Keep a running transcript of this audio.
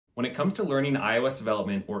When it comes to learning iOS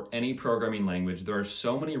development or any programming language, there are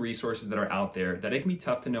so many resources that are out there that it can be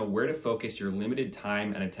tough to know where to focus your limited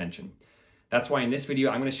time and attention. That's why in this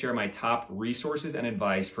video, I'm going to share my top resources and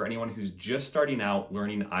advice for anyone who's just starting out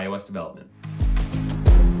learning iOS development.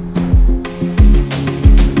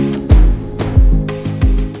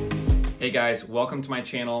 Hey guys, welcome to my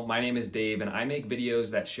channel. My name is Dave and I make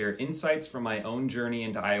videos that share insights from my own journey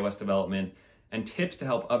into iOS development and tips to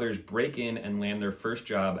help others break in and land their first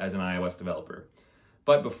job as an iOS developer.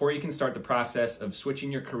 But before you can start the process of switching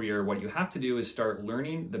your career, what you have to do is start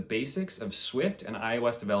learning the basics of Swift and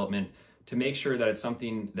iOS development to make sure that it's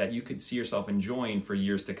something that you could see yourself enjoying for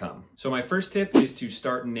years to come. So my first tip is to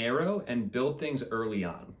start narrow and build things early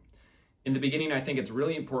on. In the beginning, I think it's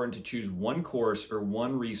really important to choose one course or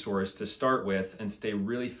one resource to start with and stay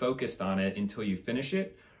really focused on it until you finish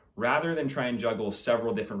it, rather than try and juggle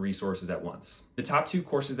several different resources at once. The top two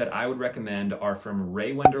courses that I would recommend are from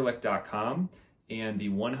Wenderlich.com and the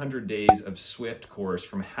 100 Days of Swift course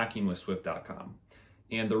from hackingwithswift.com.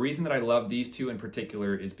 And the reason that I love these two in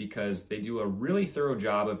particular is because they do a really thorough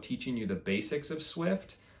job of teaching you the basics of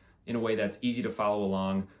Swift in a way that's easy to follow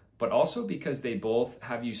along, but also because they both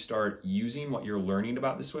have you start using what you're learning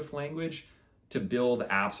about the Swift language to build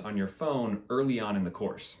apps on your phone early on in the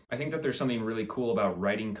course. I think that there's something really cool about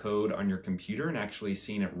writing code on your computer and actually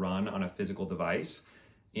seeing it run on a physical device.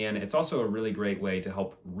 And it's also a really great way to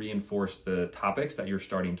help reinforce the topics that you're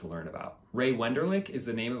starting to learn about. Wenderlich is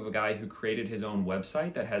the name of a guy who created his own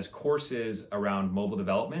website that has courses around mobile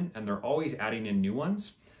development, and they're always adding in new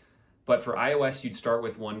ones. But for iOS, you'd start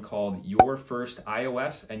with one called Your First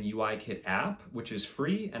iOS and UIKit App, which is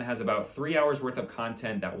free and has about 3 hours worth of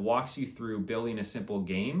content that walks you through building a simple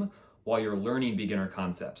game while you're learning beginner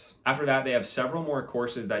concepts. After that, they have several more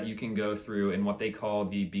courses that you can go through in what they call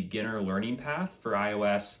the beginner learning path for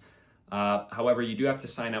iOS. However, you do have to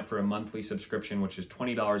sign up for a monthly subscription, which is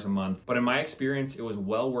 $20 a month. But in my experience, it was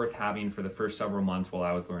well worth having for the first several months while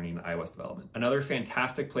I was learning iOS development. Another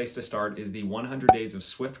fantastic place to start is the 100 Days of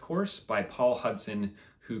Swift course by Paul Hudson,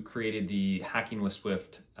 who created the Hacking with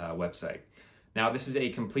Swift website. Now, this is a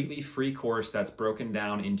completely free course that's broken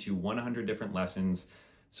down into 100 different lessons.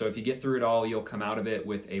 So if you get through it all, you'll come out of it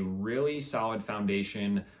with a really solid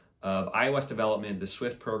foundation of iOS development, the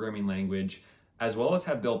Swift programming language, as well as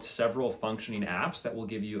have built several functioning apps that will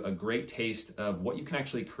give you a great taste of what you can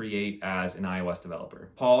actually create as an iOS developer.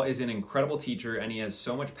 Paul is an incredible teacher and he has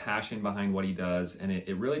so much passion behind what he does, and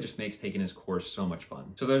it really just makes taking his course so much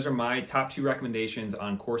fun. So those are my top two recommendations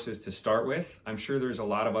on courses to start with. I'm sure there's a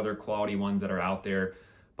lot of other quality ones that are out there,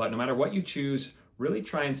 but no matter what you choose, really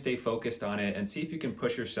try and stay focused on it and see if you can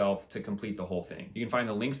push yourself to complete the whole thing. You can find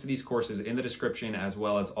the links to these courses in the description, as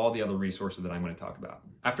well as all the other resources that I'm going to talk about.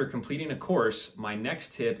 After completing a course, my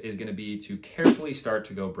next tip is going to be to carefully start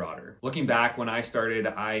to go broader. Looking back, when I started,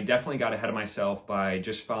 I definitely got ahead of myself by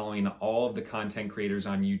just following all of the content creators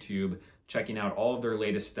on YouTube, checking out all of their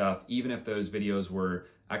latest stuff, even if those videos were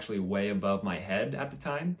actually way above my head at the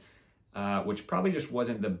time. Which probably just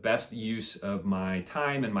wasn't the best use of my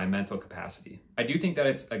time and my mental capacity. I do think that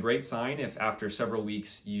it's a great sign if after several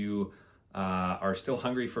weeks you are still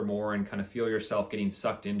hungry for more and kind of feel yourself getting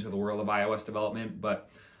sucked into the world of iOS development. But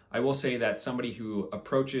I will say that somebody who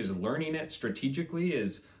approaches learning it strategically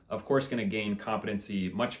is, of course, going to gain competency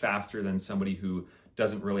much faster than somebody who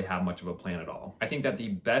doesn't really have much of a plan at all. I think that the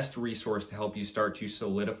best resource to help you start to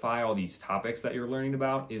solidify all these topics that you're learning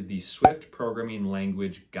about is the Swift Programming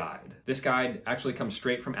Language Guide. This guide actually comes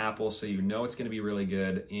straight from Apple, so you know it's going to be really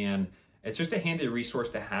good, and it's just a handy resource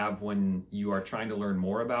to have when you are trying to learn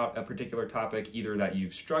more about a particular topic, either that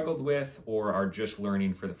you've struggled with or are just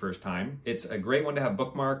learning for the first time. It's a great one to have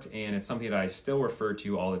bookmarked, and it's something that I still refer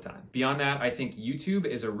to all the time. Beyond that, I think YouTube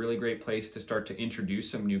is a really great place to start to introduce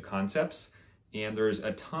some new concepts. And there's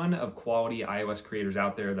a ton of quality iOS creators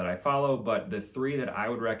out there that I follow, but the three that I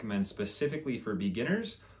would recommend specifically for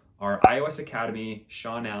beginners are iOS Academy,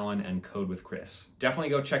 Sean Allen, and Code with Chris. Definitely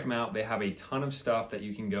go check them out. They have a ton of stuff that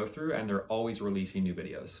you can go through, and they're always releasing new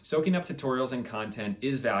videos. Soaking up tutorials and content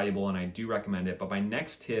is valuable, and I do recommend it, but my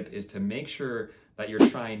next tip is to make sure that you're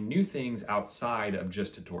trying new things outside of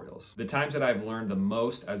just tutorials. The times that I've learned the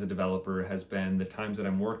most as a developer has been the times that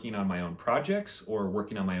I'm working on my own projects or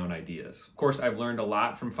working on my own ideas. Of course, I've learned a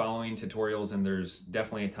lot from following tutorials, and there's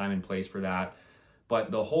definitely a time and place for that.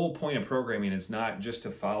 But the whole point of programming is not just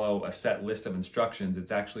to follow a set list of instructions,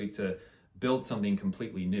 it's actually to build something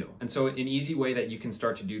completely new. And so an easy way that you can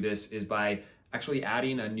start to do this is by actually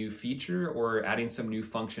adding a new feature or adding some new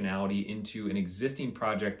functionality into an existing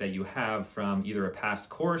project that you have from either a past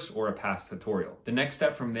course or a past tutorial. The next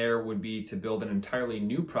step from there would be to build an entirely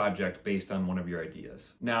new project based on one of your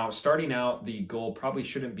ideas. Now, starting out, the goal probably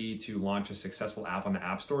shouldn't be to launch a successful app on the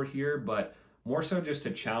App Store here, but more so just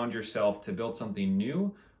to challenge yourself to build something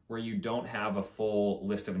new where you don't have a full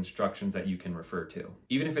list of instructions that you can refer to.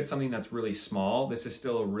 Even if it's something that's really small, this is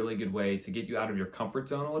still a really good way to get you out of your comfort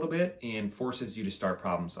zone a little bit and forces you to start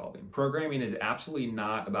problem solving. Programming is absolutely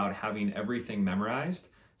not about having everything memorized.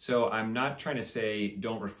 So I'm not trying to say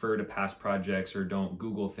don't refer to past projects or don't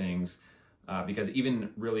Google things, because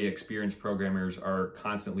even really experienced programmers are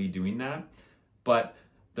constantly doing that. But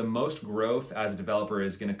the most growth as a developer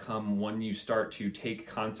is going to come when you start to take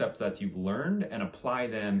concepts that you've learned and apply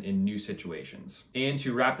them in new situations. And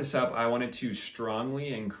to wrap this up, I wanted to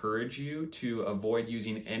strongly encourage you to avoid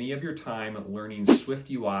using any of your time learning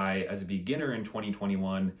SwiftUI as a beginner in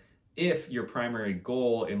 2021 if your primary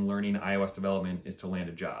goal in learning iOS development is to land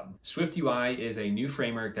a job. SwiftUI is a new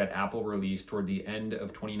framework that Apple released toward the end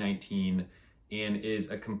of 2019 and is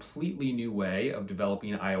a completely new way of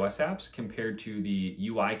developing iOS apps compared to the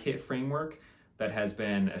UIKit framework that has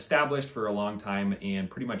been established for a long time and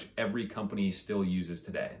pretty much every company still uses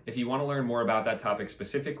today. If you want to learn more about that topic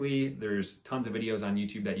specifically, there's tons of videos on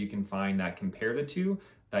YouTube that you can find that compare the two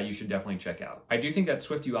that you should definitely check out. I do think that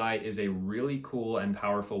SwiftUI is a really cool and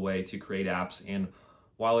powerful way to create apps, and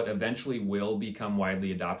while it eventually will become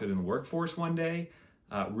widely adopted in the workforce one day,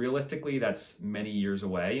 realistically, that's many years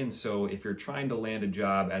away. And so if you're trying to land a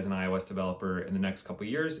job as an iOS developer in the next couple of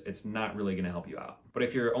years, it's not really going to help you out. But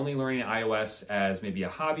if you're only learning iOS as maybe a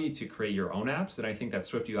hobby to create your own apps, then I think that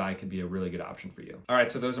SwiftUI could be a really good option for you. All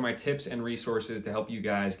right, so those are my tips and resources to help you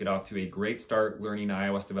guys get off to a great start learning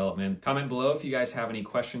iOS development. Comment below if you guys have any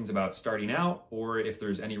questions about starting out, or if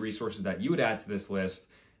there's any resources that you would add to this list.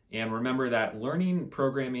 And remember that learning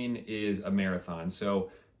programming is a marathon.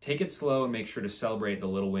 So take it slow and make sure to celebrate the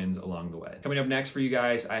little wins along the way. Coming up next for you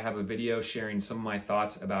guys, I have a video sharing some of my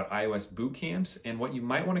thoughts about iOS boot camps and what you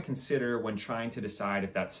might want to consider when trying to decide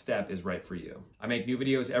if that step is right for you. I make new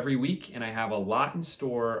videos every week, and I have a lot in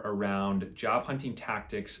store around job hunting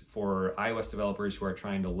tactics for iOS developers who are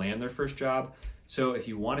trying to land their first job. So if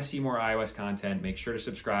you want to see more iOS content, make sure to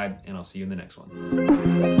subscribe, and I'll see you in the next one.